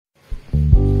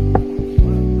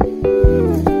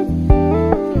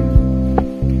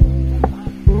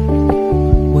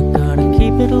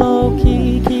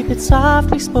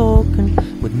softly spoken,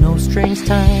 with no strings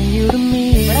tying you to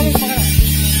me.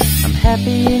 I'm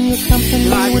happy in your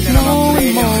company with no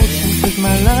emotion, 'cause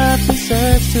my love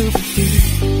deserves to be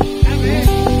deep.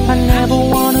 I never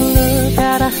wanna look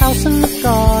at a house in the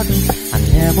garden, I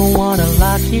never wanna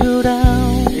lock you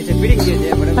down.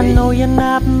 I know you're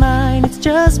not mine, it's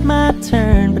just my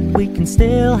turn, but we can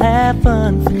still have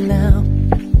fun for now.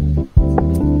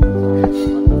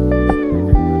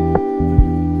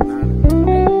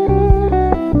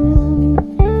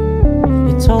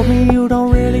 You told me you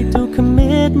don't really do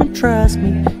commitment, trust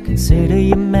me, consider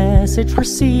your message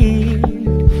received.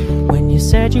 When you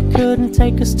said you couldn't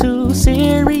take us too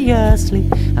seriously,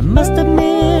 I must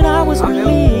admit I was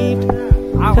relieved.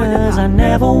 'Cause I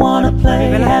never wanna play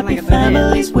happy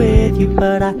families with you,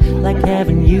 but I like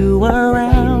having you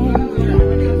around.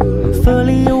 I'm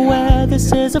fully aware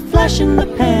this is a flash in the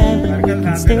pan, but we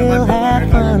can still have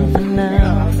fun for now.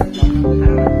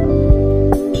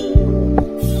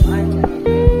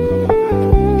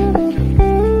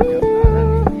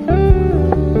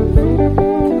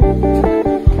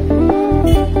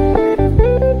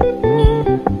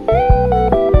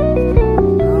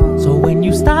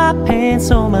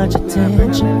 So much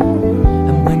attention,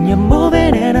 and when you're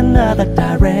moving in another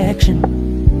direction,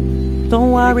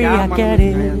 don't worry, I get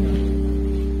it.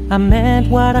 I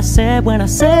meant what I said when I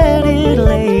said it,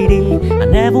 lady. I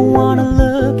never wanna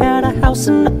look at a house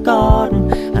in the garden,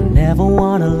 I never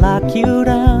wanna lock you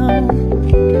down.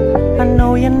 I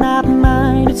know you're not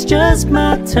mine, it's just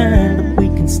my turn, but we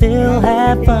can still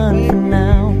have fun for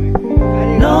now.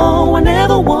 No, I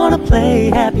never wanna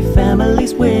play happy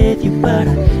families with you, but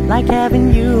I like having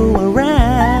you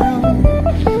around.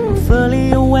 I'm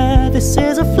fully aware this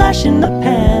is a flash in the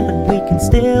pan, but we can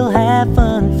still have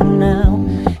fun for now.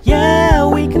 Yeah,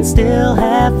 we can still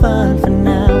have fun for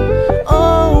now.